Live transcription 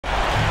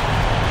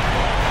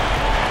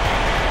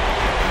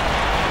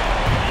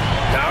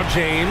Now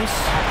James,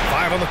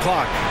 5 on the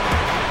clock.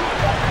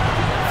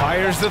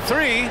 Fires the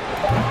three.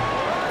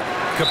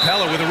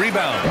 Capella with a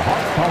rebound.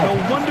 No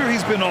wonder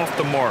he's been off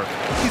the mark.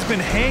 He's been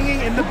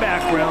hanging in the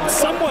background,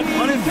 somewhat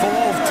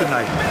uninvolved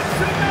tonight.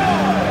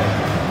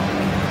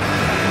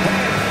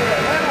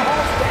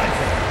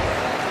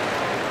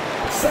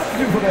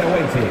 Substitute for their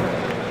away team.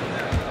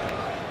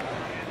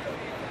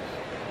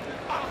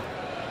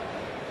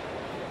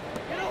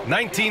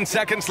 "19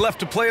 seconds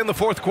left to play in the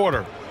fourth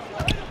quarter.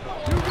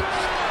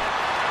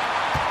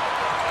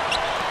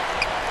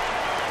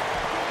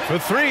 For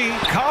three,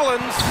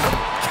 Collins.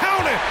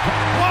 Count it!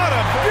 What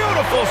a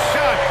beautiful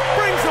shot!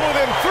 Brings them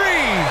within 3.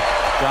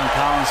 John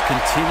Collins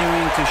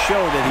continuing to show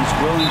that he's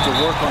willing to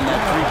work on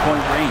that three-point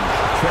range.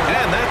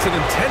 And that's an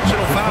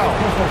intentional foul.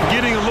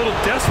 Getting a little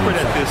desperate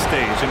at this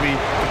stage. I mean,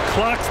 the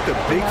clock's the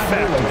big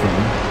factor.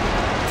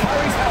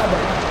 Tyrese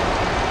Halliburton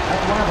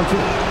at number 2.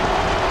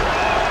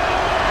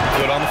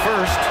 Good on the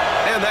first,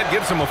 and that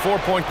gives him a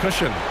 4-point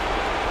cushion.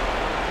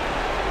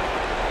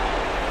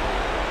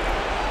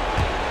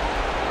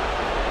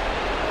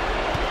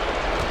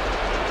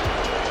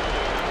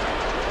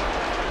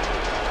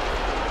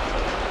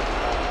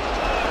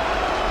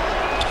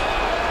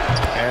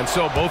 And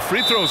so both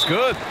free throws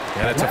good,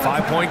 and it's a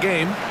 5-point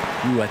game.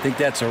 Ooh, I think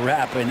that's a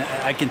wrap, and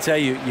I can tell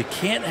you, you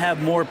can't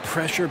have more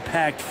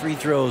pressure-packed free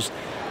throws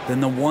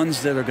than the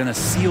ones that are going to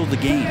seal the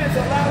game. And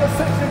the loudest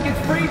section gets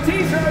free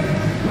t-shirt.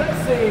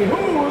 Let's see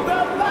who's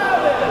the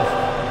loudest.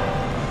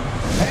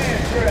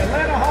 And your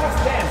Atlanta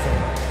Hawks dancing.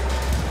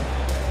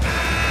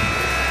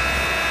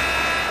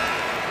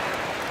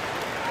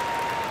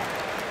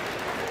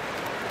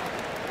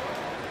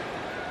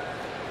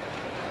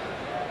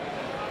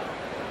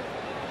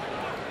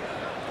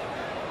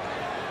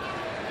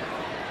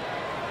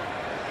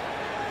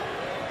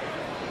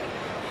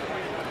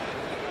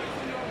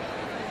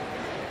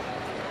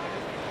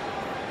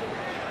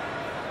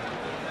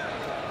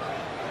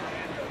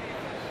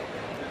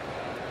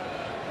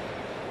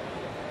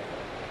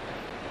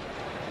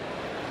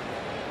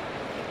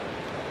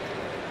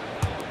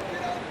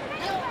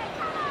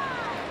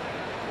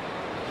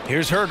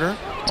 Here's Herder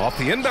off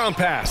the inbound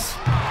pass.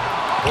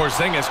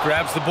 Porzingis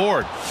grabs the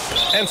board.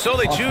 And so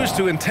they choose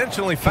to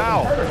intentionally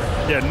foul.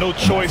 Yeah, no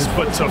choice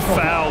but to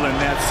foul in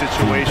that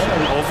situation.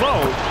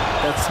 Although,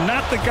 that's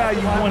not the guy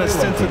you want to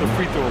send to the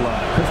free throw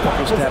line.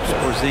 Kristaps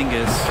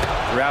Porzingis,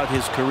 throughout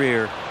his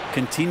career,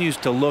 continues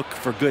to look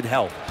for good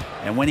help.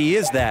 And when he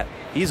is that,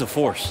 he's a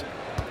force.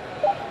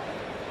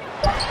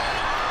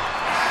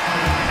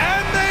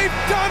 And they've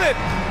done it!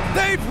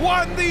 They've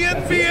won the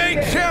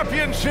NBA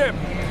championship!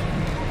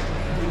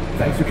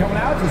 Thanks for coming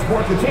out to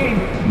support the team.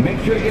 Make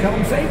sure you get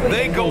home safely.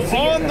 They go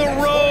on the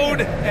road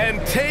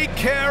and take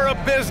care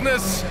of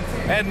business,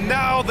 and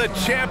now the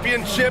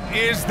championship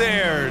is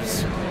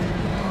theirs.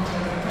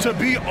 To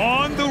be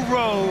on the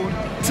road,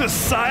 to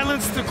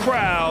silence the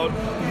crowd,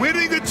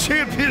 winning a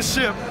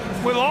championship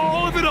with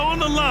all of it on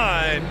the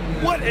line,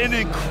 what an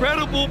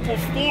incredible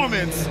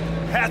performance.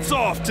 Hats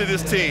off to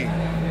this team.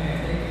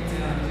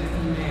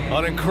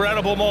 An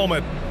incredible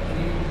moment.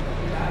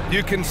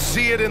 You can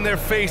see it in their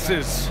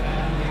faces.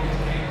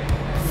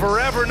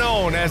 Forever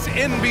known as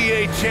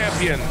NBA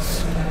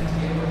champions.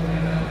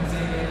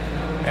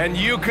 And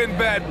you can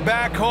bet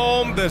back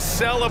home the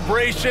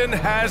celebration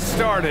has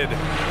started.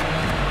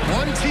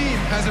 One team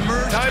has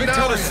emerged Time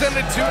now to victorious. send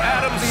it to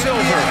Adam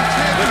Silver,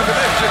 the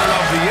commissioner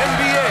of the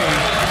NBA,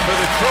 for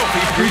the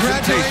trophy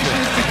presentation.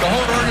 Congratulations to the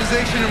whole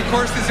organization and, of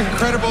course, this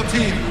incredible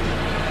team.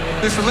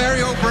 This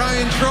Larry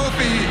O'Brien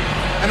trophy,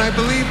 and I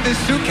believe this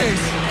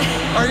suitcase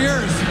are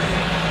yours.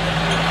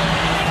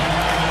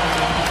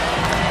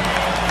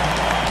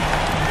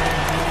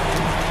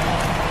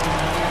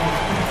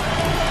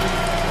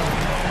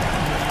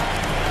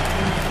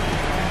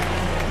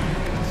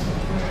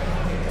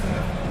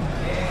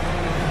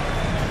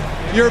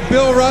 You're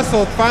Bill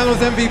Russell, Finals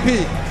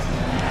MVP.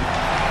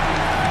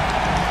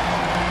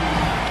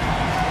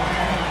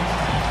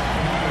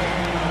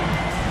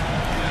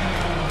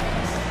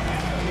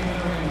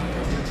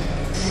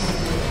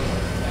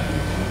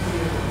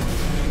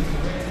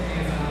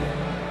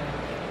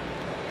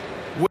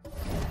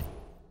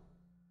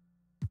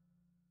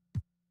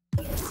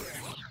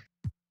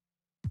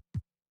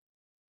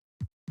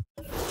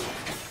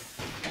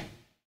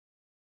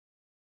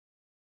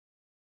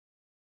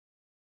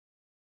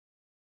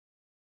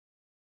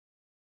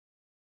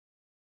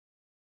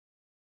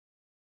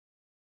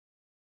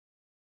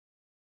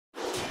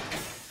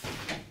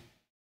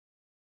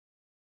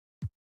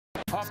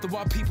 Off the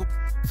wall, people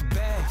for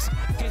bags.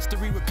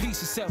 History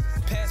repeats itself.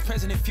 Past,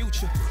 present, and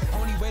future.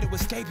 Only way to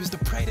escape is to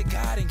pray to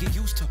God and get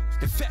used to.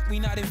 In fact, we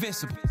not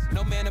invincible.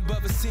 No man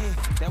above a sin.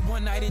 That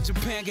one night in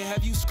Japan can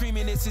have you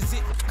screaming, this is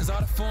it. Cause all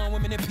the foreign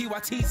women and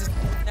PYTs is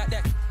not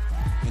that.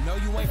 You know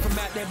you ain't from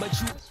out there, but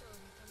you.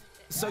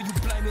 So you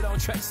blame it on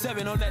track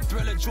 7 on that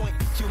Thriller joint.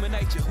 Human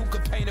nature, who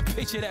could paint a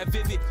picture that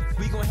vivid?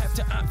 We gon' have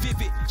to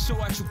unvivid,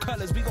 show our true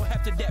colors. We gon'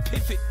 have to that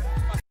pivot.